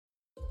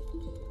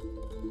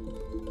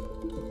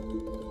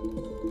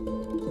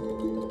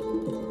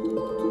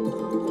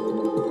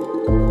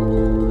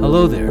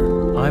Hello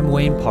there, I'm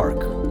Wayne Park,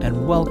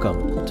 and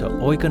welcome to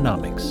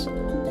Oikonomics,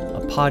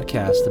 a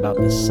podcast about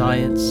the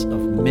science of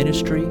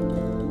ministry,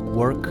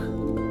 work,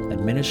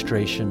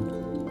 administration,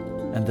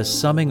 and the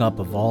summing up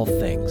of all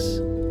things.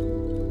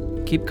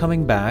 Keep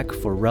coming back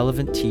for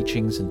relevant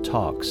teachings and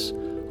talks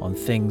on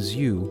things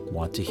you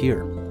want to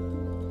hear.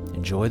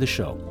 Enjoy the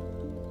show.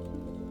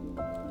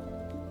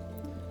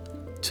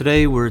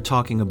 Today we're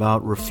talking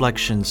about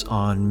reflections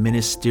on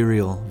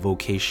ministerial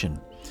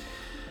vocation.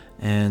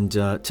 And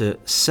to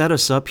set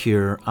us up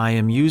here, I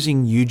am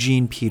using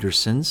Eugene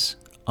Peterson's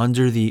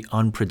Under the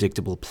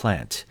Unpredictable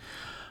Plant,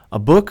 a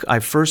book I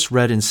first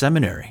read in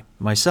seminary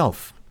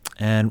myself.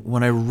 And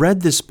when I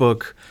read this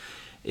book,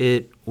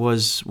 it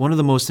was one of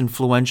the most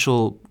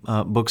influential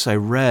books I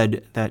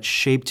read that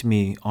shaped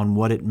me on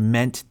what it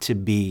meant to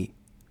be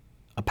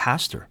a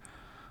pastor,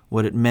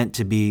 what it meant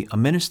to be a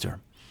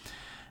minister.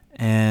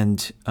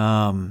 And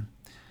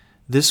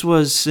this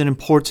was an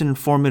important,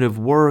 informative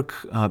work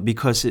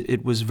because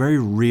it was very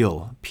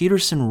real.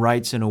 Peterson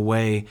writes in a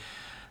way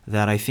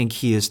that I think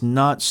he is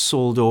not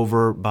sold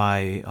over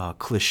by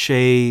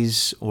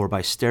cliches or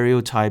by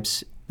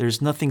stereotypes.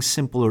 There's nothing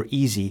simple or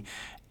easy.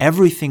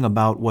 Everything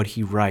about what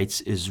he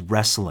writes is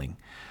wrestling.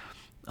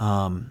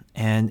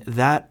 And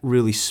that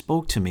really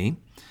spoke to me,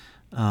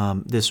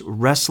 this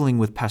wrestling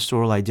with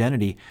pastoral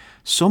identity,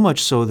 so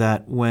much so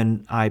that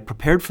when I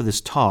prepared for this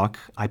talk,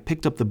 I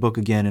picked up the book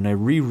again and I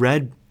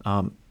reread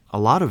a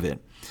lot of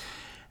it.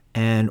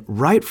 And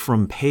right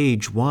from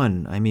page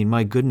one, I mean,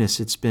 my goodness,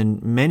 it's been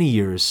many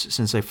years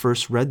since I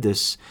first read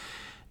this.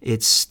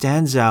 It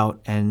stands out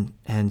and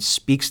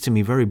speaks to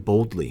me very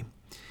boldly.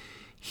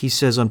 He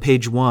says on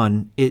page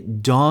one,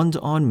 "It dawned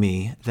on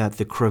me that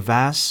the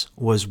crevasse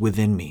was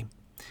within me."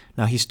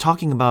 Now he's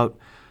talking about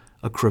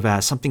a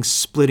crevasse, something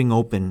splitting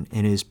open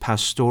in his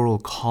pastoral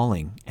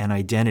calling and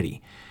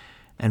identity.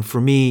 And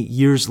for me,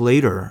 years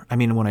later, I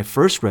mean, when I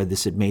first read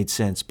this, it made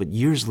sense, but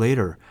years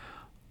later,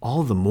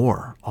 all the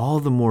more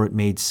it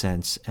made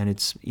sense, and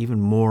it's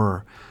even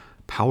more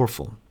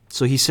powerful.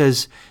 So he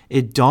says,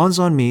 "It dawns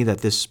on me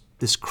that this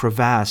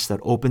crevasse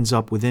that opens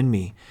up within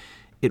me,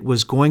 it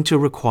was going to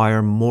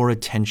require more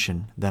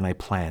attention than I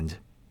planned.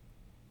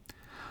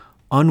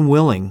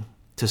 Unwilling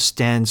to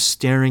stand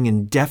staring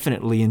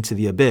indefinitely into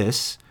the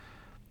abyss,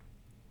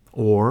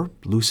 or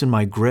loosen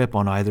my grip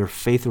on either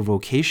faith or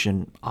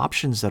vocation,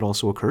 options that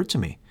also occurred to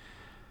me,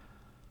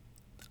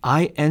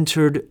 I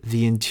entered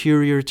the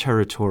interior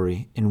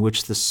territory in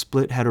which the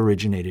split had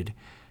originated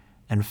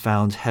and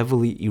found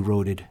heavily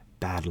eroded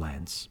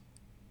badlands."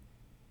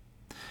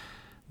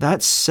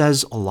 That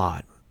says a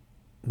lot,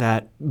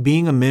 that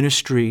being in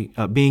ministry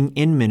or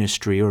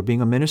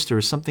being a minister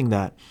is something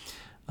that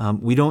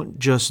we don't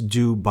just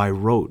do by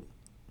rote.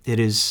 It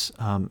is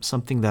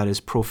something that is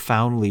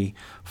profoundly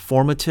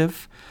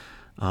formative.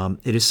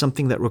 It is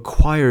something that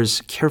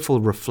requires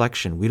careful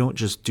reflection. We don't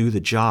just do the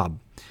job.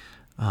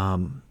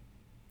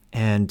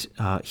 And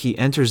he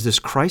enters this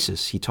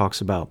crisis he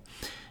talks about.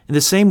 In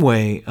the same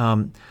way,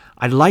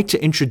 I'd like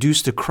to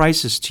introduce the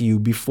crisis to you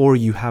before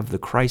you have the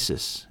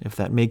crisis, if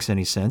that makes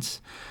any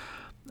sense.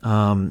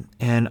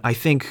 And I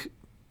think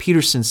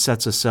Peterson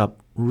sets us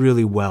up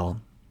really well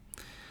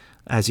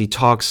as he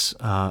talks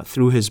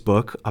through his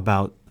book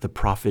about the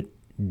prophet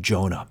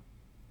Jonah.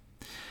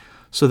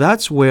 So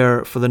that's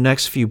where, for the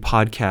next few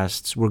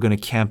podcasts, we're going to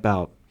camp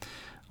out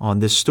on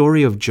this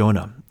story of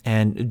Jonah.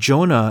 And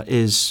Jonah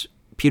is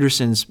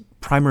Peterson's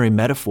primary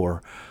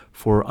metaphor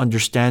for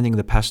understanding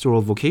the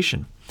pastoral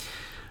vocation.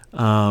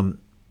 And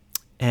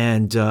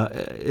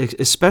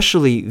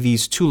especially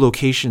these two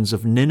locations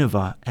of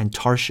Nineveh and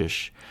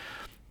Tarshish.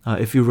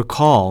 If you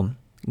recall,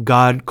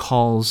 God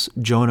calls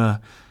Jonah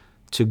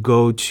to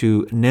go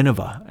to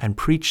Nineveh and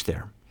preach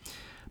there.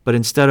 But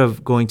instead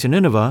of going to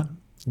Nineveh,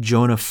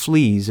 Jonah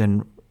flees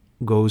and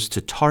goes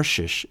to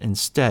Tarshish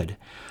instead.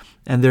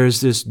 And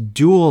there's this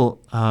dual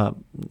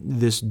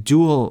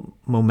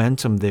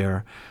momentum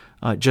there.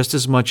 Just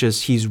as much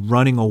as he's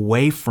running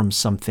away from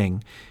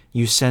something,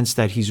 you sense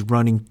that he's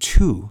running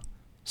to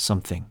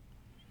something.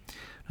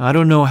 Now, I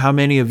don't know how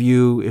many of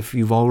you, if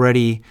you've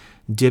already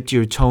dipped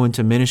your toe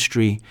into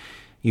ministry,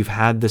 you've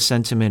had the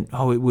sentiment,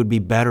 oh, it would be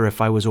better if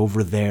I was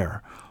over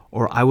there,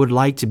 or I would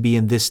like to be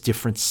in this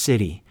different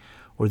city,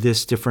 or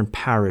this different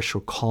parish or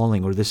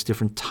calling, or this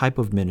different type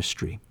of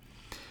ministry.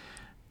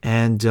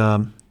 And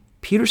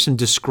Peterson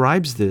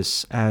describes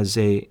this as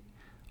a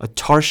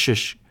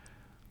Tarshish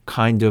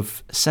kind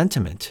of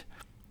sentiment,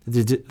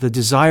 the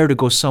desire to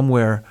go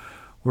somewhere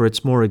where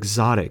it's more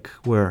exotic,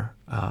 where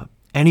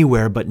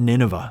anywhere but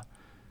Nineveh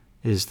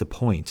is the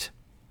point.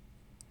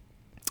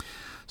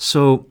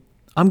 So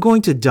I'm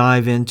going to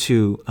dive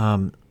into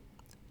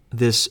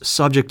this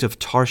subject of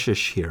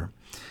Tarshish here.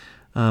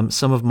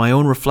 Some of my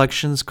own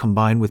reflections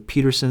combined with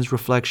Peterson's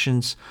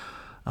reflections.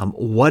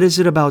 What is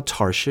it about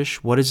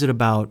Tarshish? What is it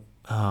about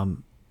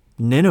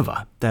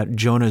Nineveh that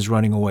Jonah is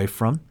running away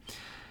from?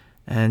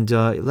 And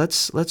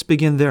let's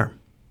begin there.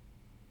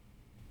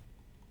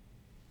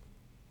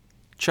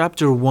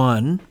 Chapter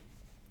 1,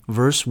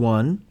 verse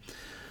 1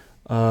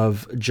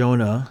 of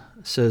Jonah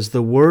says,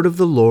 "The word of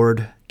the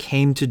Lord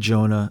came to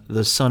Jonah,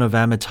 the son of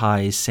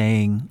Amittai,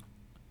 saying,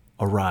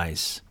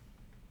 Arise."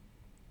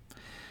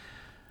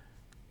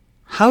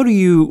 How do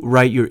you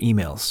write your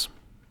emails?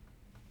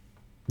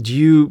 Do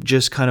you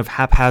just kind of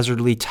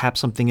haphazardly tap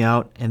something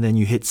out and then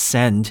you hit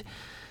send,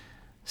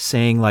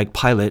 saying like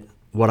Pilate,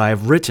 "What I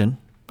have written,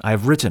 I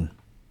have written"?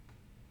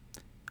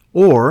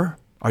 Or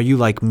are you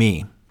like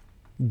me?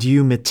 Do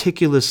you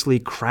meticulously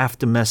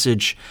craft a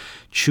message,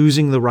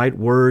 choosing the right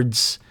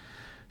words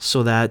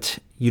so that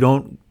you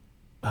don't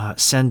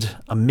send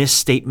a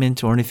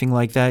misstatement or anything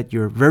like that?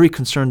 You're very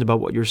concerned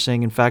about what you're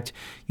saying. In fact,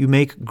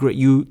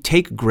 you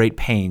take great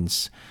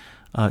pains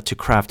to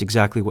craft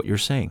exactly what you're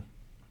saying.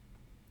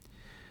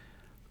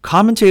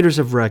 Commentators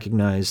have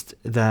recognized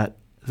that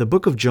the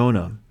book of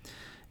Jonah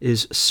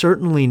is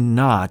certainly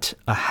not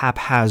a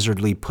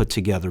haphazardly put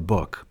together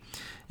book.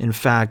 In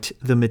fact,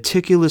 the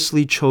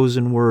meticulously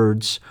chosen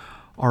words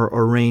are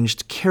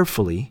arranged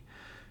carefully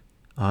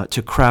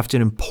to craft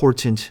an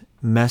important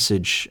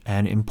message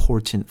and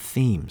important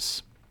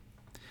themes.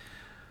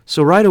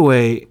 So right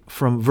away,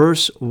 from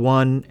verse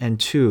 1 and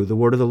 2, the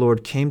word of the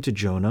Lord came to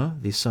Jonah,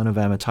 the son of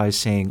Amittai,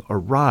 saying,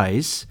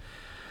 Arise.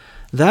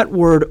 That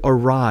word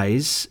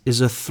arise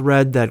is a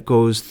thread that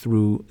goes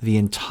through the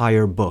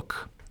entire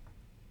book.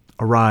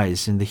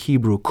 Arise, in the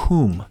Hebrew,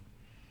 kum.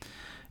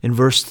 In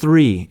verse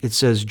 3, it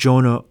says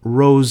Jonah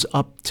rose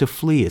up to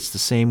flee. It's the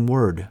same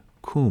word,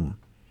 kum.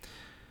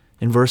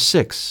 In verse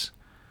 6,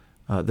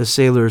 the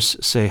sailors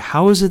say,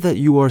 How is it that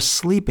you are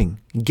sleeping?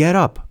 Get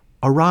up,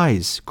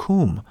 arise,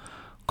 kum.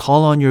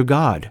 Call on your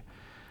God.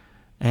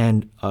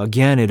 And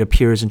again, it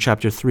appears in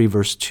chapter 3,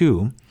 verse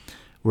 2,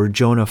 where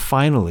Jonah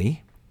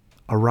finally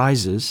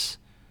arises,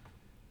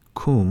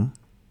 kum,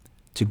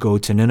 to go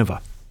to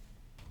Nineveh.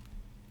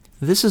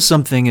 This is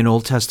something in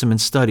Old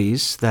Testament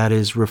studies that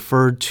is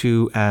referred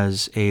to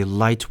as a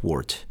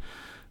Leitwort,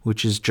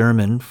 which is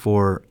German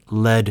for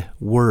lead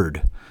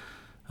word.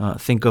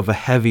 Think of a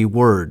heavy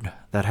word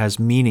that has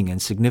meaning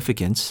and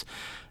significance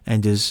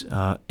and is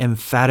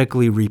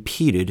emphatically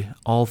repeated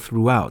all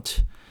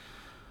throughout.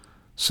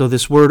 So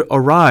this word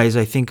arise,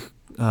 I think,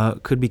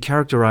 could be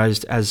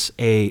characterized as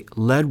a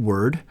lead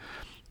word,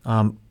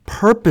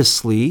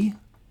 purposely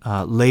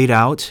laid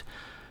out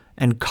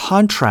and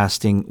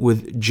contrasting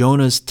with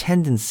Jonah's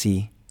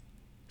tendency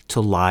to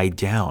lie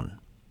down.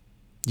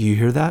 Do you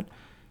hear that?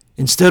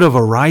 Instead of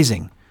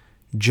arising,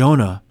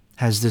 Jonah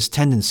has this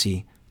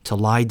tendency to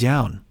lie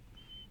down.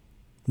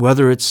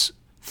 Whether it's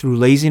through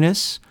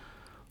laziness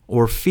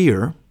or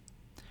fear,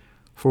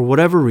 for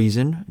whatever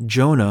reason,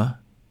 Jonah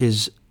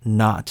is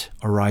not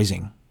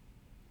arising.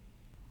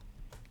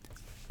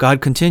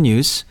 God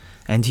continues,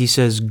 and he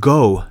says,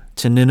 Go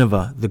to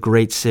Nineveh, the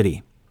great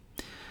city.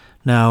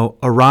 Now,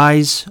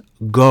 arise,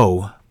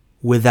 go,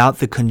 without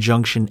the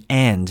conjunction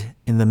and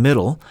in the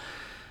middle,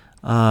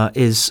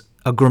 is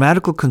a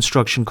grammatical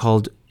construction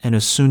called an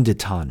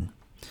asunditon.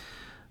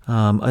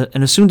 An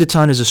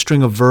asunditon is a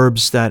string of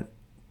verbs that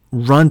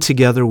run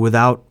together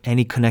without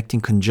any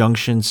connecting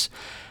conjunctions,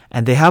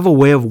 and they have a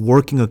way of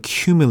working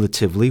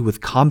accumulatively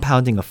with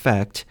compounding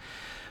effect,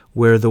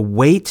 where the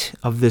weight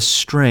of this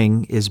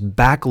string is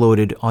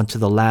backloaded onto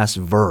the last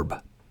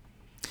verb.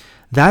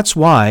 That's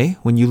why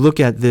when you look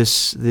at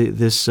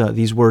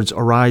these words,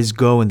 arise,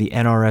 go, in the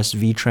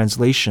NRSV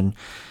translation,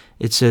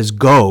 it says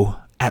go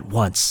at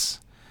once,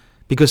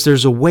 because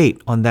there's a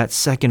weight on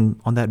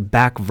that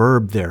back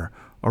verb there,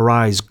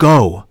 arise,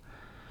 go.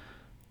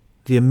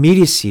 The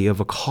immediacy of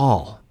a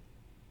call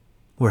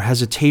where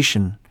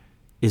hesitation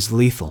is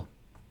lethal.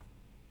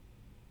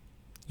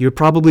 You're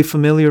probably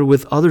familiar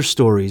with other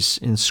stories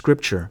in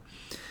Scripture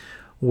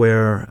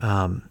where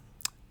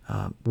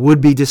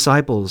would-be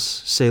disciples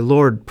say,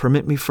 Lord,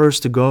 permit me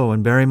first to go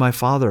and bury my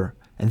father,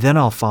 and then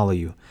I'll follow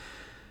you.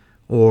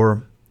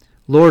 Or,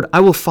 Lord, I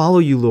will follow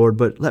you, Lord,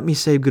 but let me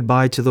say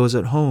goodbye to those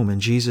at home.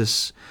 And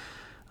Jesus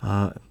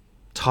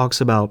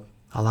talks about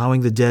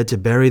allowing the dead to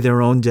bury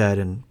their own dead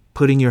and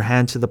putting your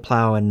hand to the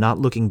plow and not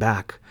looking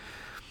back.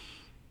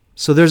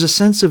 So there's a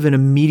sense of an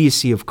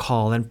immediacy of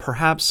call, and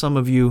perhaps some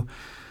of you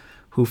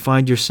who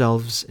find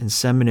yourselves in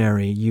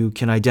seminary, you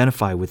can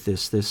identify with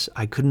this,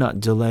 I could not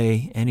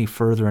delay any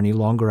further, any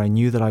longer. I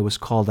knew that I was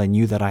called. I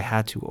knew that I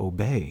had to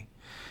obey.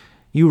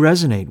 You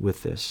resonate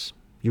with this.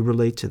 You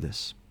relate to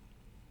this.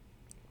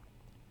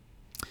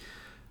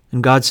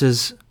 And God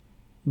says,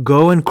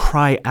 go and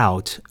cry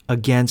out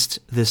against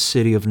this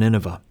city of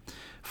Nineveh,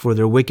 for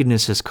their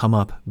wickedness has come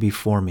up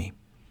before me.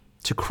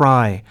 To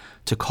cry,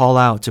 to call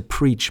out, to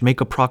preach, make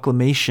a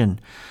proclamation.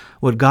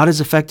 What God is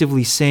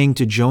effectively saying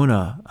to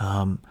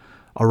Jonah,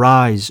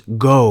 arise,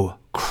 go,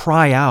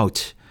 cry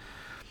out,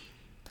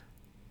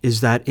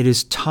 is that it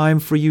is time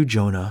for you,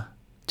 Jonah,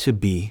 to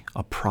be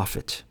a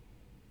prophet.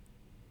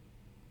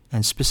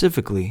 And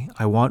specifically,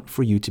 I want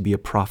for you to be a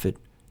prophet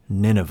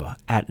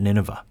at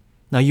Nineveh.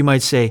 Now you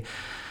might say,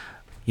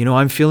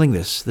 I'm feeling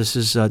this. This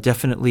is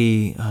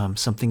definitely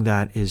something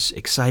that is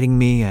exciting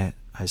me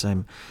as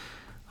I'm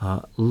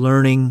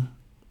learning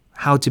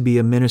how to be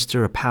a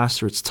minister, a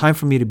pastor. It's time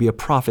for me to be a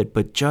prophet,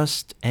 but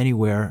just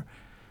anywhere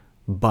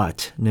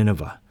but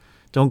Nineveh.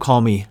 Don't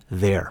call me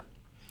there.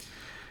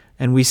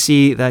 And we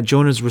see that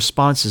Jonah's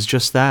response is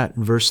just that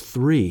in verse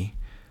 3.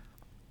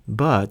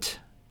 But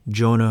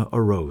Jonah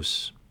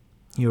arose.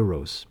 He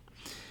arose.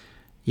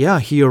 Yeah,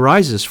 he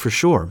arises for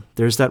sure.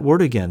 There's that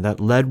word again, that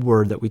lead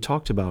word that we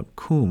talked about,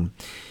 kum.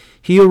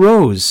 He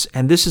arose,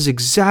 and this is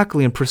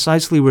exactly and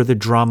precisely where the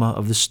drama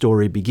of the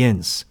story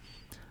begins.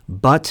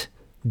 But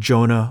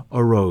Jonah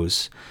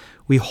arose.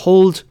 We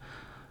hold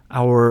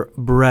our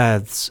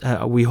breath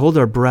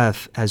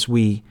as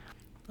we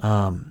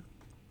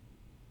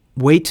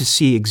wait to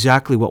see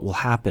exactly what will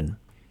happen.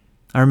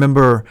 I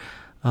remember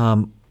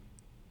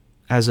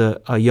as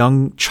a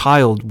young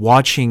child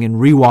watching and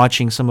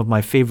rewatching some of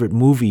my favorite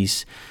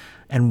movies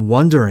and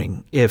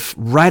wondering if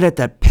right at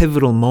that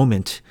pivotal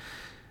moment,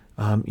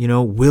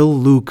 will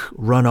Luke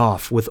run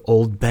off with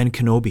old Ben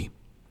Kenobi?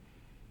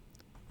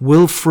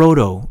 Will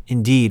Frodo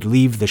indeed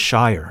leave the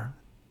Shire?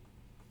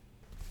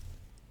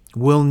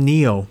 Will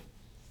Neo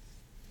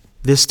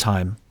this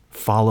time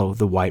follow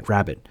the White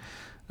Rabbit?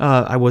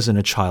 I wasn't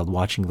a child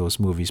watching those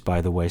movies,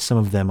 by the way. Some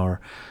of them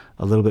are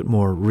a little bit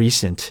more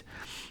recent.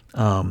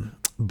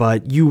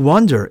 But you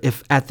wonder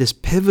if at this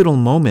pivotal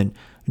moment,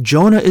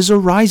 Jonah is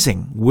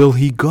arising. Will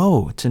he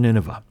go to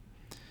Nineveh?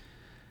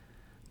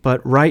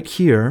 But right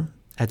here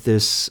at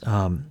this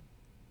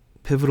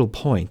pivotal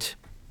point,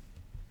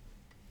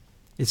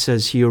 it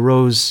says he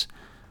arose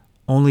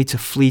only to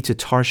flee to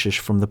Tarshish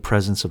from the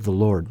presence of the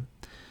Lord.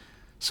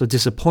 So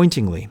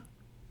disappointingly,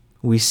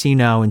 we see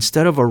now,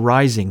 instead of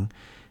arising,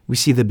 we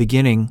see the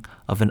beginning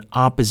of an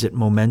opposite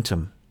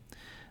momentum.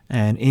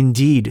 And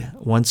indeed,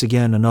 once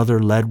again, another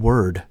lead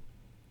word.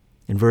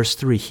 In verse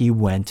 3, he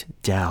went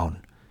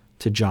down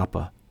to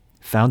Joppa,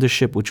 found a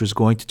ship which was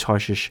going to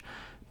Tarshish,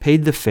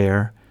 paid the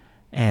fare,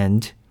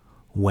 and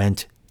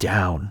went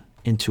down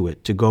into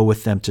it to go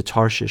with them to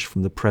Tarshish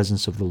from the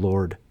presence of the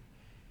Lord.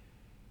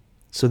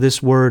 So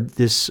these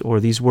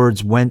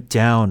words went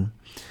down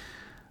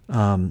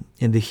in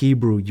the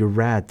Hebrew,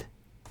 yerad.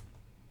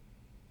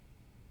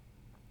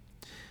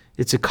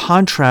 It's a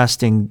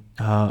contrasting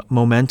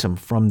momentum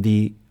from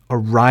the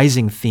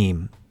arising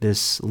theme,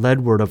 this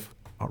lead word of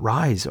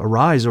arise,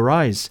 arise,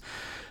 arise.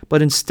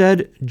 But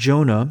instead,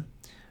 Jonah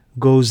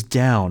goes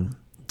down,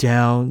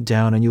 down,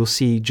 down, and you'll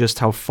see just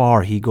how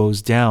far he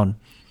goes down.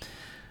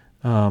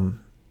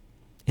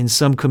 In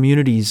some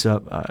communities,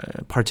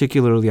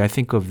 particularly I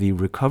think of the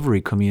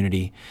recovery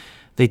community,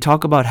 they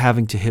talk about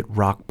having to hit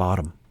rock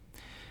bottom.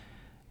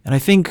 And I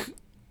think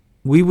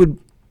we would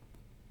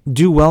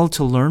do well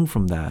to learn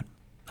from that,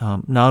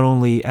 not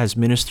only as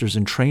ministers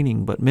in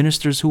training, but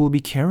ministers who will be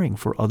caring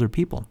for other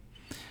people.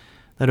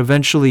 That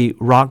eventually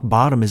rock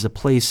bottom is a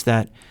place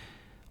that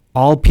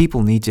all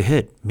people need to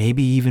hit,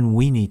 maybe even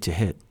we need to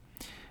hit,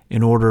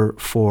 in order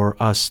for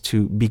us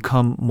to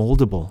become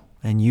moldable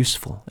and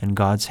useful in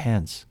God's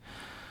hands.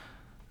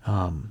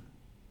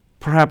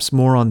 Perhaps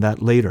more on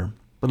that later,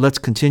 but let's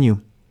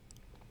continue.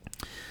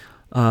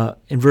 In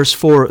verse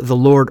 4, the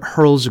Lord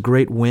hurls a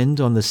great wind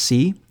on the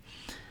sea,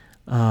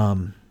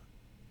 and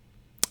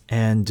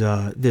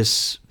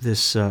this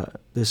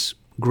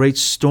great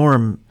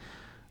storm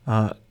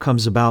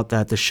comes about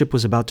that the ship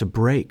was about to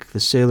break. The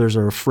sailors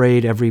are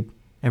afraid. Every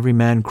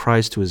man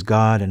cries to his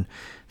God, and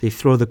they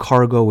throw the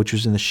cargo which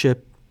was in the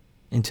ship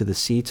into the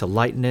sea to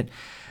lighten it.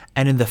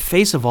 And in the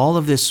face of all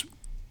of this,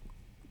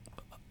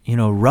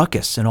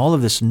 ruckus and all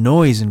of this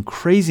noise and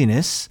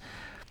craziness,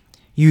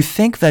 you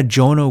think that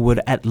Jonah would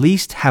at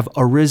least have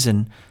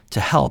arisen to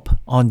help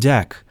on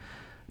deck.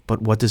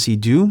 But what does he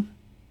do?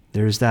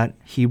 There's that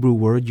Hebrew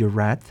word,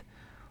 yerad.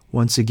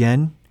 Once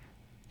again,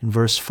 in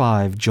verse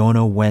 5,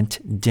 Jonah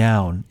went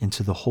down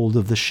into the hold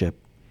of the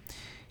ship.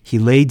 He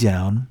lay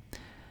down,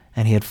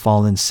 and he had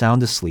fallen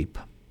sound asleep.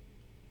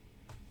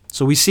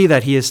 So we see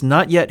that he has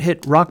not yet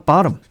hit rock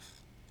bottom.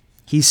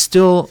 He's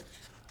still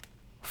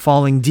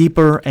falling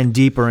deeper and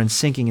deeper and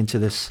sinking into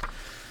this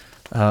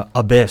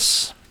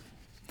abyss.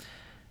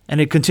 And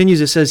it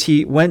continues, it says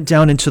he went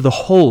down into the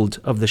hold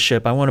of the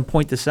ship. I want to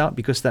point this out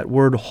because that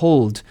word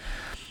hold,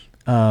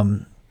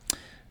 in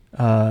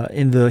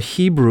the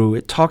Hebrew,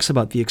 it talks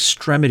about the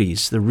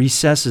extremities, the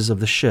recesses of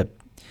the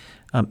ship.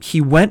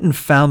 He went and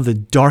found the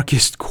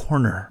darkest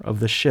corner of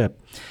the ship.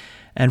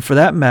 And for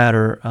that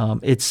matter,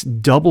 it's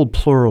double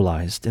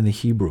pluralized in the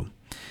Hebrew.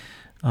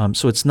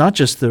 So it's not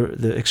just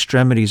the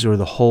extremities or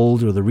the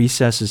hold or the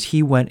recesses.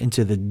 He went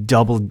into the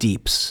double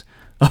deeps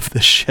of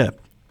the ship.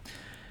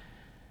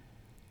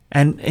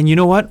 And you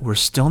know what? We're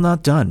still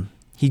not done.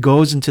 He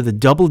goes into the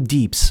double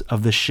deeps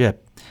of the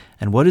ship.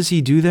 And what does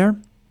he do there?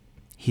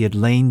 He had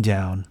lain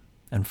down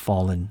and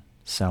fallen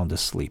sound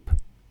asleep.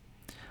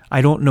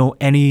 I don't know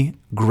any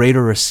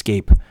greater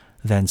escape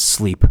than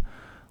sleep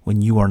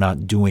when you are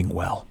not doing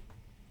well.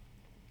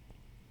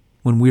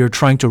 When we are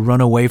trying to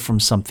run away from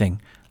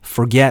something,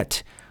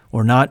 forget,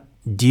 or not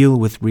deal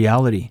with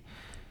reality.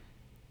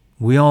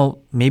 We all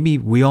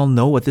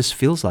know what this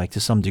feels like to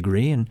some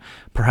degree, and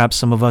perhaps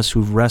some of us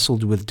who've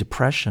wrestled with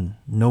depression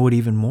know it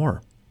even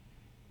more.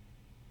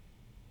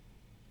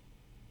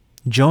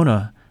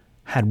 Jonah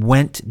had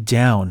went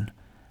down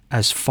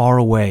as far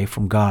away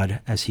from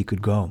God as he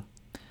could go.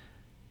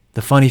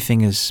 The funny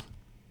thing is,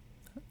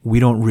 we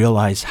don't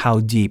realize how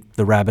deep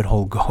the rabbit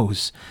hole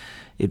goes.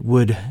 It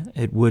would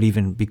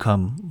even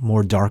become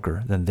more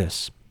darker than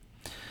this.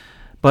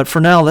 But for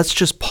now, let's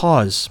just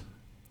pause.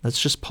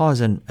 Let's just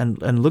pause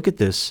and look at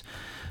this.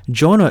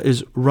 Jonah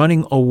is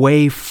running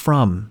away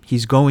from.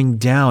 He's going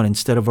down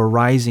instead of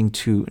arising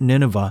to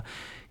Nineveh.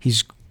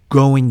 He's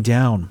going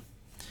down,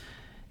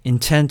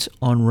 intent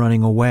on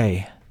running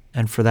away,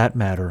 and for that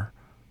matter,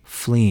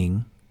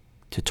 fleeing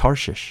to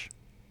Tarshish.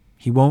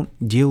 He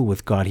won't deal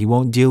with God. He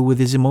won't deal with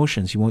his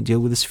emotions. He won't deal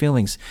with his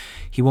feelings.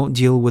 He won't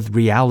deal with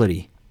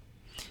reality.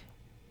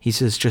 He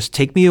says, just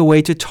take me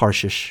away to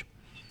Tarshish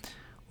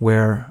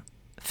where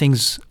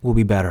things will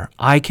be better.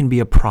 I can be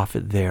a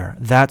prophet there.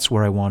 That's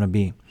where I want to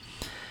be.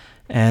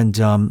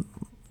 And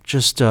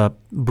just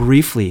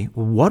briefly,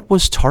 what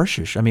was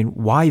Tarshish? I mean,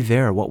 why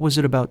there? What was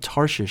it about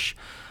Tarshish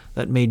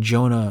that made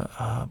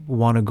Jonah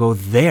want to go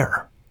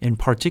there in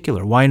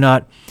particular? Why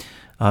not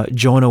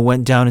Jonah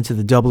went down into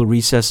the double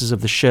recesses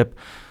of the ship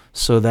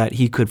so that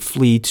he could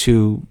flee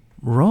to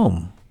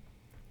Rome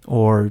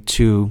or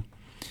to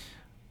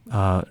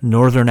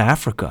northern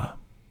Africa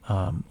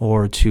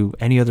or to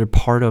any other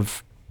part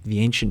of the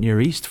ancient Near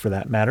East for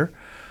that matter?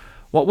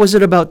 What was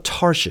it about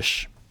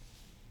Tarshish?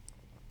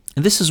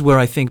 And this is where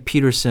I think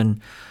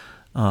Peterson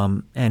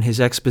and his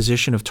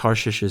exposition of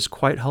Tarshish is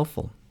quite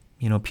helpful.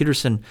 You know,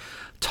 Peterson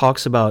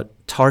talks about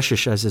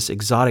Tarshish as this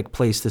exotic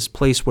place, this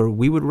place where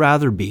we would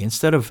rather be.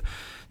 Instead of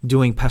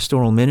doing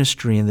pastoral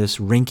ministry in this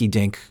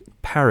rinky-dink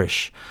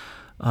parish,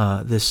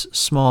 this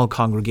small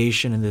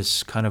congregation in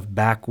this kind of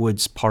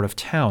backwoods part of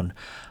town,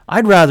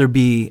 I'd rather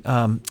be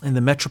in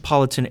the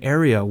metropolitan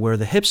area where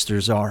the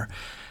hipsters are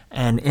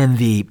and in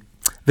the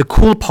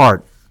cool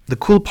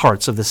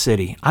parts of the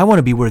city. I want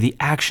to be where the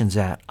action's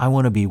at. I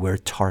want to be where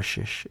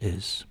Tarshish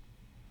is.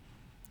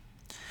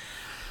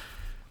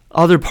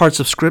 Other parts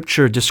of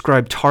Scripture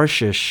describe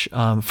Tarshish.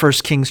 1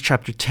 Kings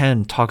chapter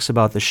 10 talks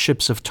about the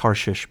ships of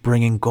Tarshish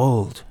bringing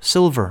gold,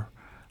 silver,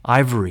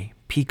 ivory,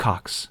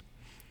 peacocks.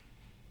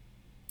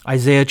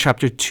 Isaiah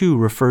chapter 2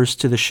 refers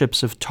to the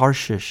ships of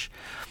Tarshish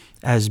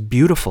as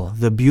beautiful,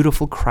 the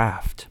beautiful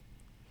craft.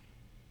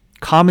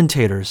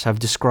 Commentators have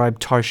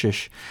described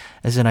Tarshish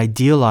as an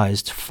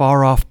idealized,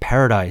 far-off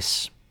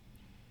paradise,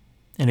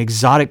 an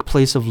exotic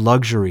place of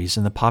luxuries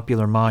in the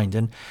popular mind.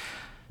 And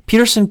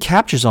Peterson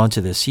captures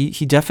onto this.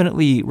 He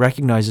definitely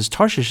recognizes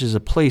Tarshish is a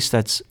place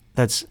that's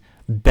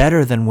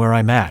better than where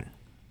I'm at.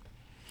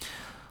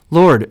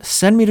 Lord,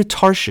 send me to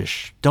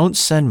Tarshish. Don't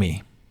send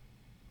me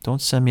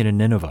to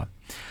Nineveh.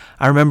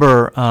 I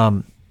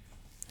remember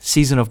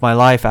season of my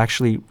life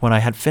actually when I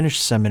had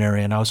finished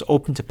seminary and I was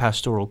open to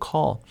pastoral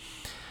call.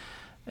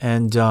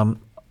 And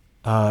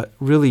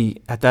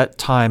really at that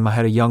time I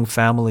had a young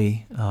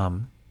family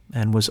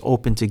and was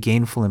open to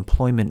gainful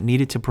employment,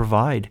 needed to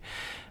provide,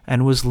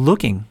 and was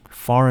looking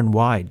far and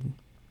wide.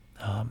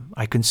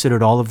 I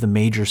considered all of the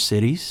major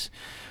cities,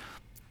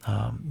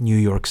 New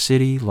York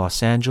City,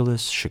 Los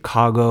Angeles,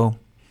 Chicago.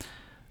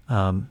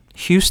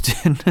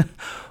 Houston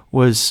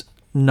was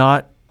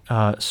not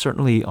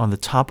certainly on the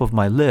top of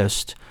my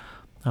list.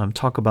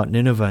 Talk about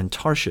Nineveh and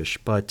Tarshish,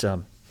 but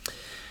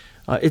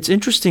it's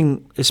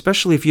interesting,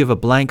 especially if you have a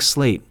blank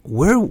slate.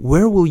 Where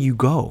will you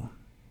go?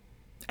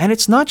 And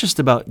it's not just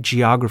about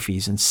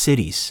geographies and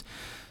cities.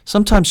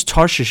 Sometimes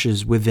Tarshish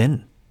is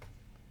within.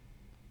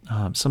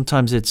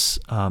 Sometimes it's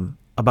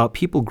about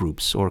people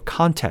groups or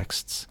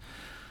contexts.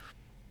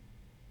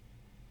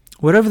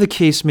 Whatever the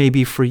case may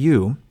be for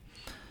you,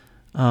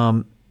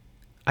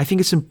 I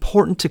think it's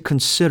important to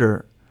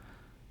consider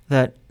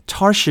that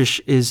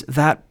Tarshish is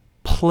that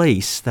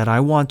place that I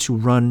want to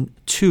run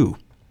to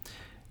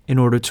in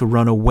order to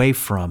run away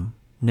from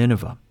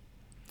Nineveh.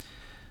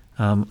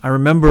 I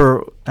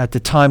remember at the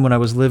time when I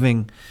was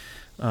living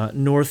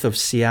north of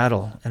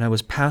Seattle and I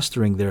was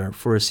pastoring there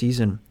for a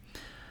season,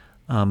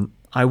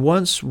 I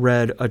once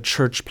read a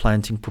church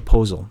planting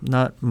proposal,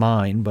 not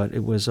mine, but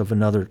it was of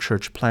another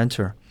church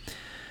planter.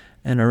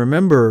 And I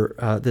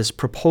remember this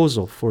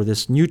proposal for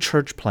this new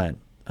church plant.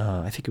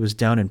 I think it was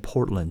down in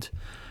Portland.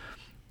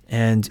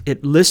 And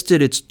it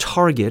listed its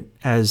target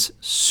as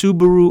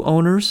Subaru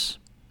owners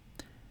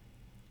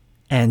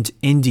and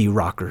indie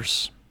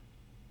rockers.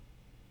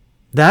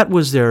 That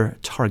was their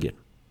target.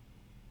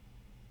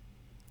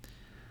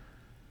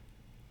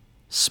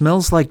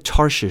 Smells like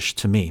Tarshish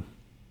to me.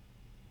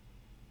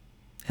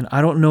 And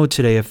I don't know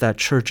today if that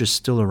church is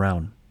still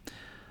around.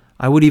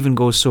 I would even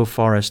go so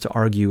far as to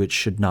argue it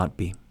should not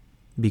be,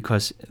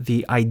 because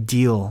the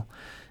ideal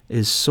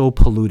is so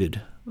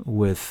polluted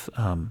with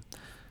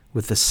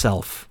the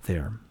self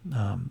there.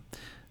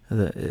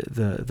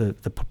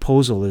 The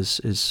proposal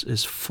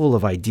is full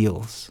of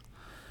ideals,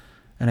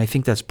 and I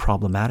think that's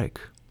problematic.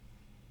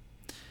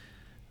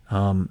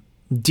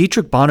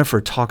 Dietrich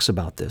Bonhoeffer talks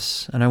about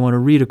this, and I want to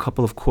read a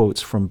couple of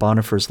quotes from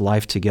Bonhoeffer's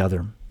Life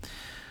Together.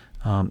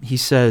 He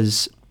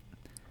says,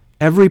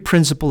 "Every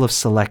principle of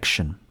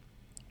selection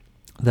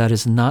that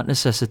is not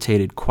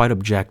necessitated quite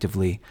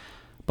objectively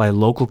by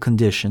local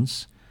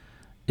conditions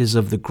is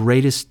of the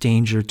greatest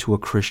danger to a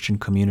Christian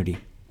community.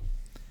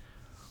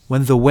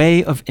 When the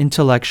way of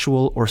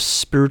intellectual or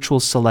spiritual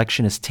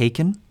selection is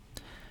taken,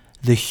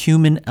 the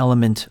human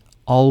element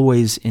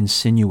always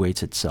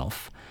insinuates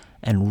itself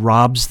and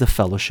robs the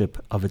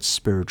fellowship of its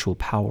spiritual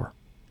power.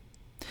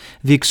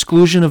 The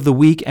exclusion of the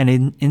weak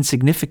and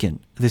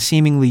insignificant, the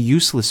seemingly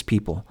useless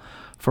people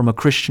from a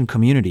Christian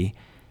community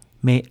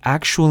may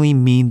actually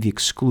mean the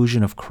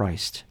exclusion of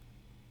Christ.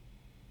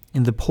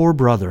 In the poor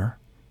brother,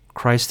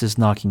 Christ is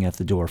knocking at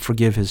the door.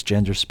 Forgive his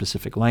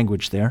gender-specific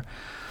language there.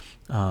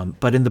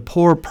 But in the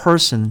poor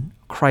person,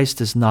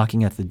 Christ is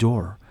knocking at the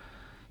door.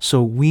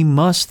 So we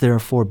must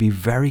therefore be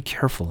very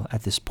careful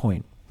at this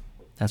point.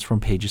 That's from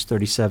pages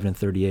 37 and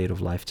 38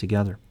 of Life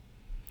Together.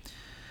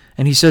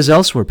 And he says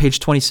elsewhere, page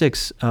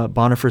 26,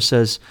 Bonhoeffer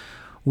says,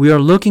 "We are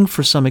looking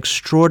for some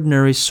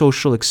extraordinary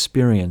social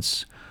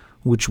experience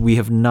which we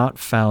have not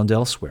found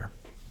elsewhere.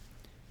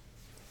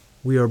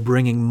 We are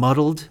bringing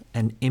muddled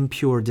and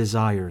impure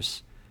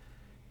desires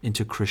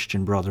into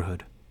Christian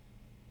brotherhood."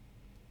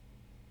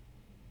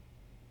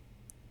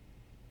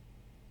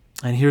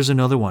 And here's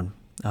another one,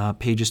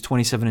 pages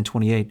 27 and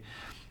 28.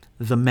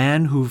 "The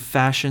man who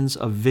fashions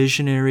a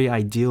visionary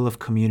ideal of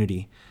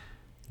community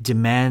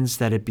demands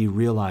that it be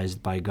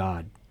realized by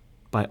God,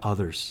 by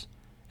others,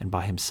 and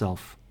by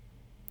himself.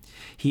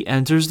 He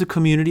enters the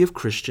community of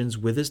Christians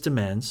with his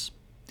demands,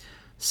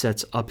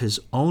 sets up his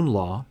own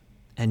law,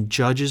 and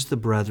judges the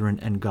brethren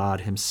and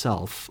God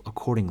himself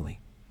accordingly.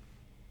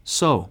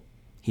 So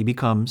he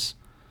becomes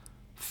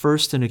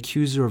first an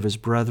accuser of his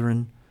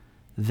brethren,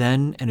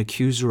 then an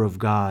accuser of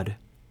God,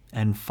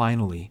 and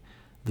finally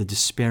the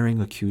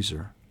despairing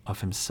accuser of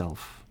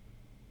himself."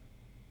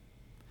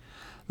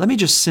 Let me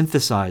just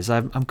synthesize.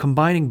 I'm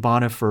combining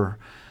Bonhoeffer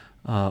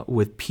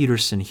with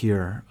Peterson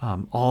here,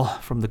 all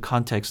from the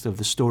context of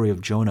the story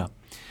of Jonah.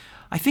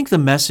 I think the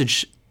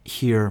message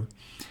here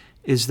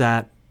is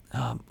that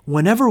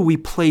whenever we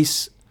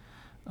place,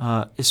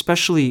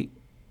 especially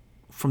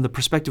from the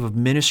perspective of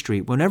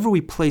ministry, whenever we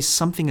place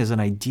something as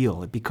an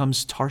ideal, it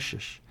becomes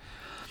Tarshish.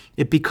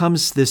 It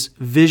becomes this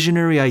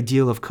visionary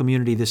ideal of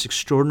community, this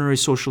extraordinary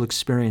social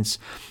experience,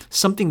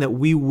 something that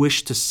we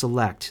wish to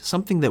select,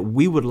 something that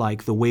we would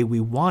like the way we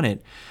want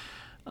it.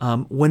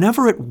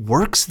 Whenever it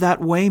works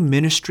that way,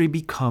 ministry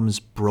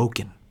becomes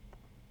broken.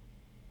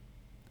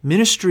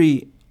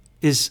 Ministry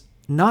is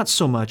not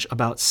so much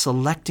about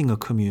selecting a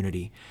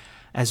community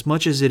as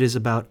much as it is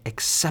about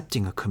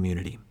accepting a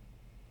community.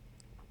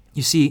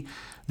 You see,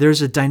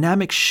 there's a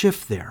dynamic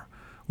shift there,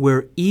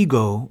 where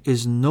ego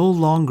is no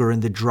longer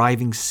in the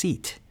driving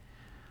seat,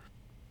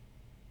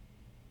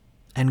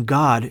 and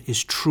God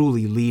is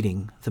truly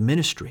leading the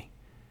ministry.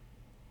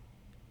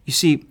 You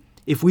see,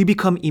 if we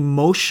become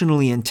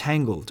emotionally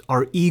entangled,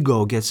 our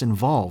ego gets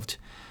involved,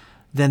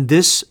 then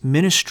this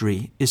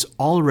ministry is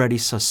already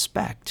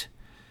suspect.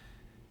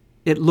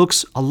 It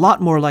looks a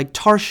lot more like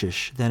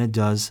Tarshish than it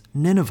does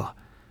Nineveh.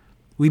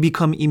 We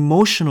become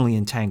emotionally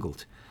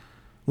entangled,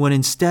 when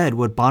instead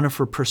what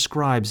Bonhoeffer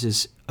prescribes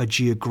is a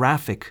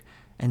geographic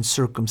and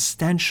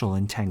circumstantial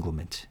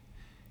entanglement.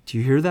 Do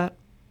you hear that?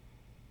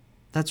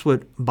 That's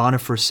what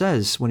Bonhoeffer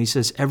says when he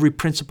says every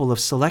principle of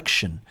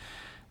selection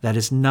that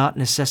is not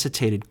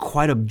necessitated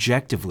quite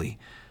objectively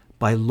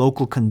by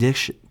local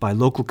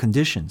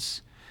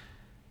conditions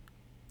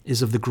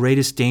is of the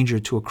greatest danger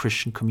to a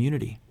Christian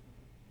community.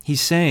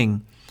 He's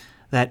saying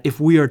that if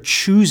we are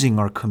choosing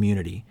our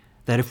community,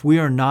 that if we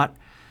are not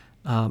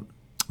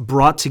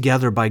brought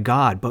together by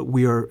God, but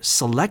we are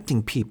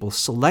selecting people,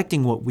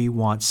 selecting what we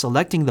want,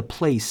 selecting the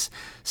place,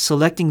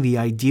 selecting the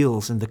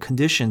ideals and the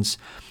conditions,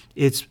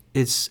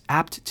 it's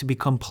apt to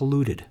become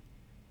polluted.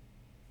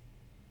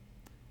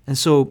 And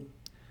so,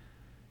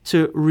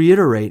 to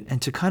reiterate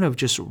and to kind of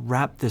just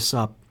wrap this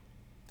up,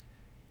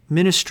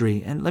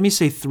 ministry, and let me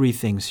say three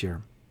things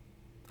here.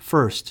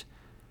 First,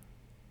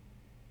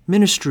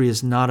 ministry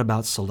is not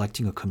about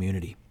selecting a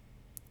community.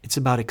 It's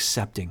about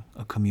accepting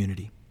a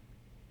community.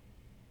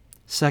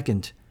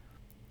 Second,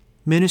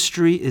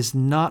 ministry is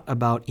not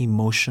about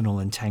emotional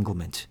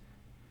entanglement,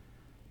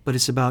 but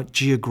it's about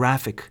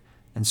geographic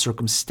and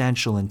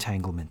circumstantial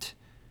entanglement.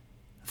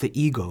 The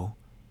ego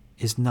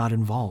is not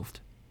involved.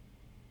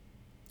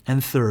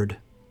 And third,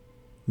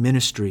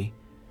 ministry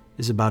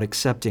is about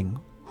accepting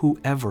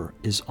whoever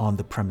is on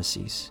the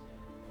premises.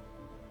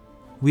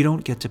 We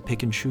don't get to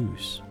pick and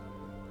choose.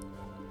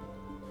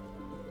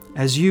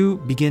 As you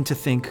begin to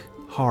think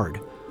hard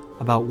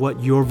about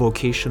what your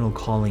vocational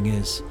calling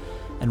is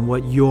and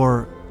what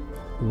your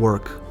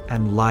work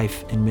and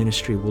life in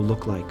ministry will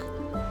look like,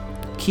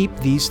 keep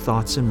these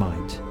thoughts in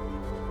mind,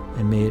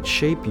 and may it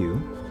shape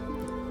you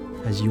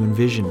as you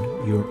envision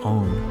your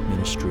own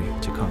ministry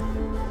to come.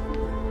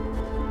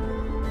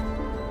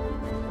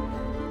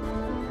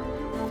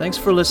 Thanks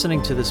for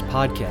listening to this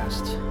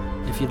podcast.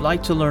 If you'd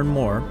like to learn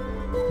more,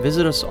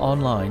 visit us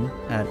online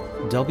at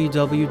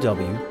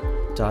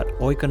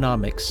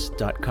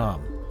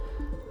www.oikonomics.com.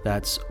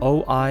 That's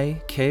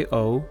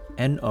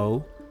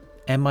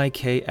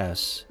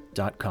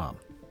OIKONOMIKS.com.